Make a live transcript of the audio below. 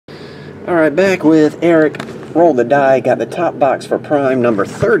Alright, back with Eric. Roll the die, got the top box for Prime number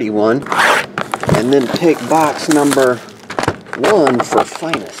 31, and then pick box number 1 for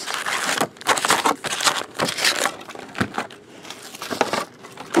Finest.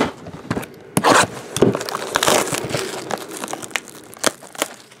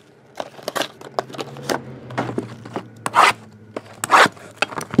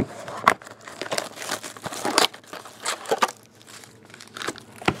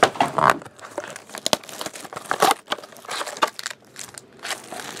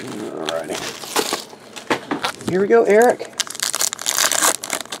 Alrighty. Here we go, Eric.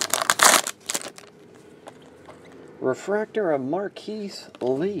 Refractor of Marquise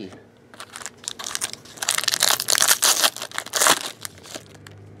Lee.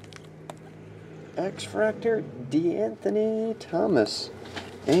 X-Fractor D'Anthony Thomas.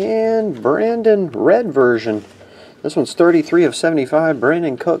 And Brandon red version. This one's 33 of 75.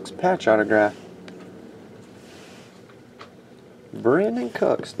 Brandon Cooks patch autograph. Brandon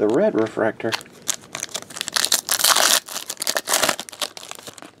Cooks, the red refractor.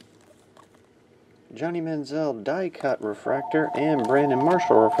 Johnny Manziel die cut refractor and Brandon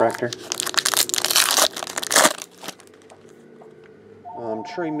Marshall refractor.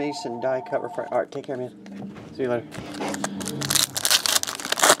 Trey Mason die cut refractor. Alright, take care, man. See you later.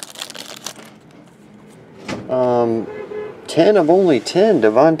 10 of only 10,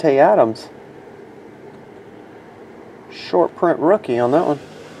 Devontae Adams. Short print rookie on that one.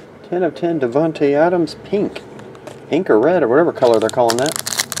 10 of 10, Devontae Adams, pink. Pink or red or whatever color they're calling that.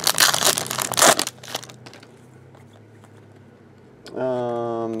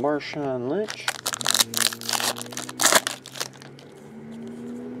 Marshawn Lynch.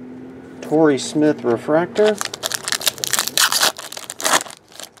 Torrey Smith refractor.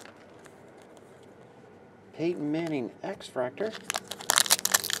 Peyton Manning X-Fractor.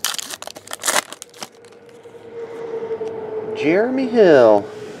 Jeremy Hill,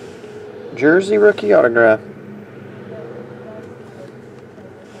 jersey rookie autograph.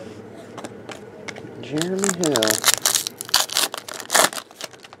 Jeremy Hill.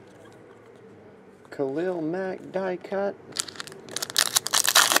 Khalil Mack die cut.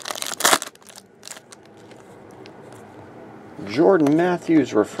 Jordan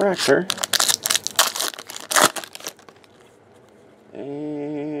Matthews refractor.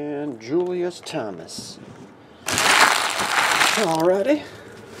 And Julius Thomas. Alrighty.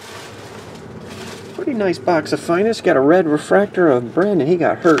 Pretty nice box of Finest. Got a red refractor of Brandon. He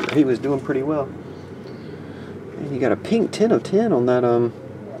got hurt. He was doing pretty well. And you got a pink 10 of 10 on that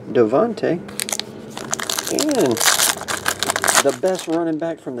Devontae. And the best running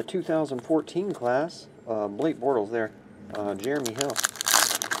back from the 2014 class. Blake Bortles there. Jeremy Hill.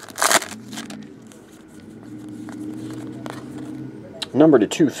 Number to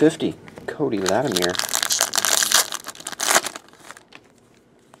 250. Cody Latimer.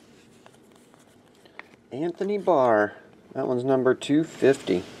 Anthony Barr. That one's number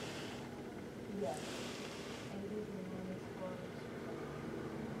 250.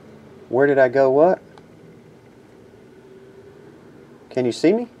 Where did I go what? Can you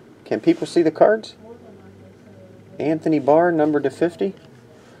see me? Can people see the cards? Anthony Barr, number to 50.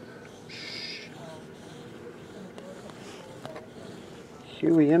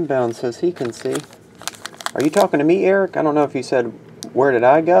 Huey Inbound says he can see. Are you talking to me, Eric? I don't know if you said, where did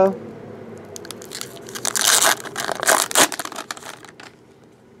I go?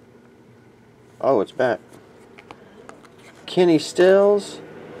 Oh, it's back. Kenny Stills,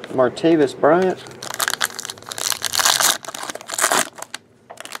 Martavis Bryant.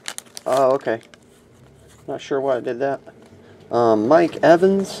 Oh, okay. Not sure why I did that. Mike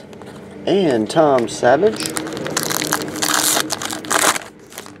Evans and Tom Savage.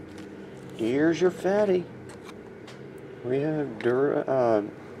 Here's your fatty. We have Darrell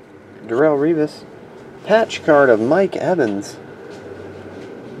Revis. Patch card of Mike Evans.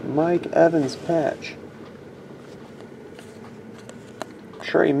 Mike Evans patch.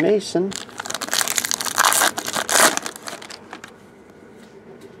 Trey Mason.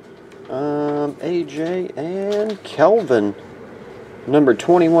 AJ and Kelvin. Number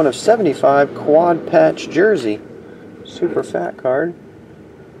 21 of 75 quad patch jersey. Super fat card.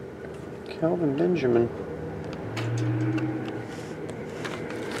 Kelvin Benjamin.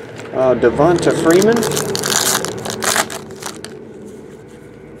 Devonta Freeman.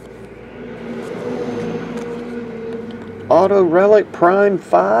 Auto Relic Prime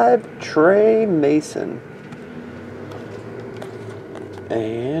 5, Trey Mason.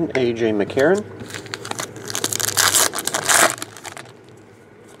 And AJ McCarron.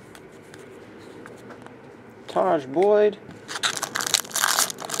 Taj Boyd.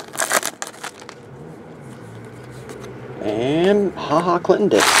 and haha Clinton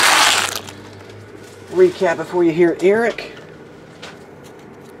Dix. Recap before you hear Erik.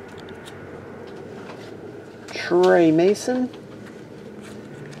 Trey Mason.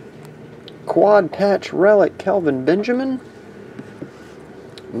 Quad patch relic Kelvin Benjamin.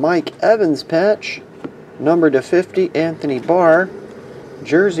 Mike Evans patch. Number to 50 Anthony Barr.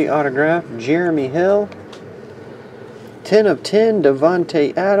 Jersey autograph Jeremy Hill. 10 of 10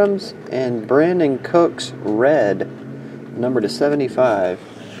 Devontae Adams. And Brandon Cooks red. Number to 75.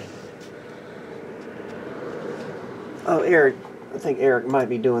 Oh, Erik. I think Erik might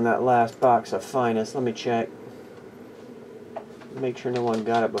be doing that last box of finest. Let me check. Make sure no one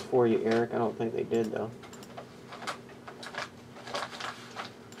got it before you, Erik. I don't think they did, though.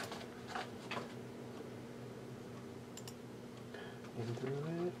 And through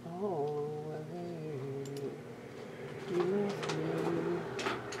it all away, you left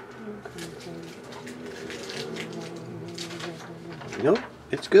me. Nope,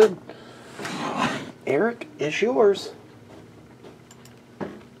 it's good. Erik, it's yours.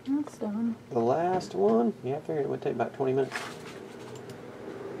 That's done. The last one? Yeah, I figured it would take about 20 minutes.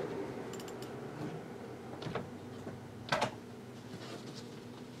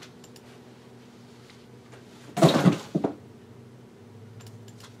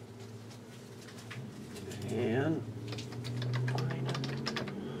 And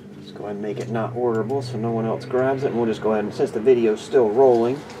let's go ahead and make it not orderable so no one else grabs it. And we'll just go ahead and, since the video's still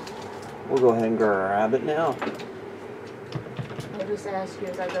rolling, we'll go ahead and grab it now. I'll just ask you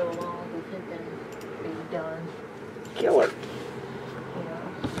as I go along if it can be done. Killer.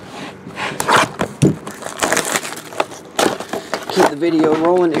 Keep the video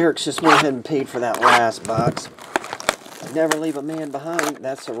rolling. Erik's just went ahead and paid for that last box. Never leave a man behind.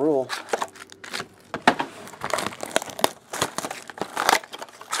 That's the rule.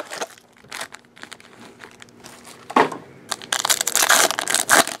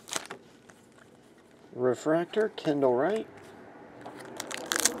 Refractor, Kendall Wright.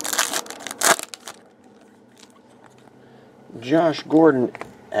 Josh Gordon,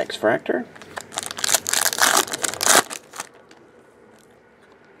 X-Fractor.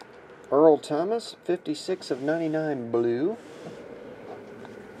 Earl Thomas, 56 of 99 blue.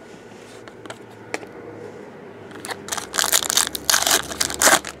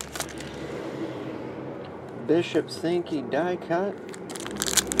 Bishop Sankey die cut.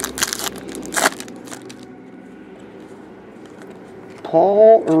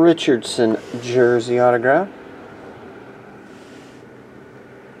 Paul Richardson jersey autograph.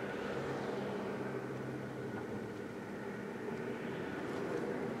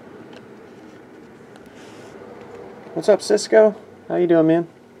 What's up, Cisco? How you doing, man?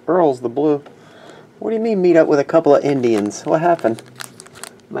 Earl's the blue. What do you mean meet up with a couple of Indians? What happened?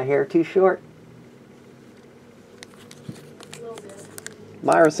 My hair too short? A little bit.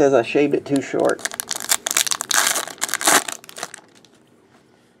 Myra says I shaved it too short.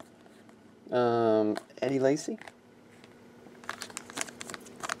 Eddie Lacy.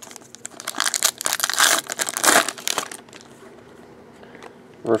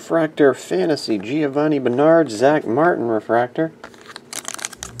 Refractor Fantasy, Giovanni Bernard, Zach Martin refractor.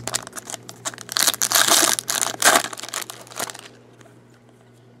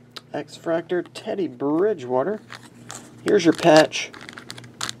 X-Fractor, Teddy Bridgewater. Here's your patch.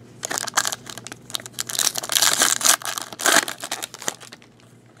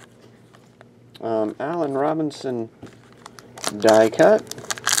 Allen Robinson die cut.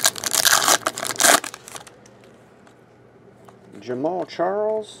 Jamal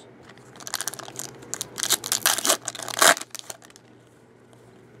Charles.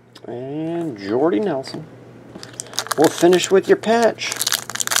 And Jordy Nelson. We'll finish with your patch,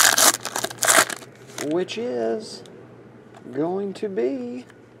 which is going to be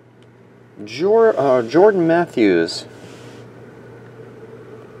Jordan Matthews.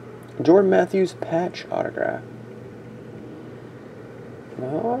 Jordan Matthews patch autograph.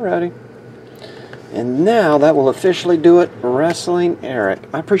 Alrighty. And now that will officially do it. Wrestling Erik.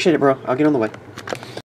 I appreciate it, bro. I'll get on the way.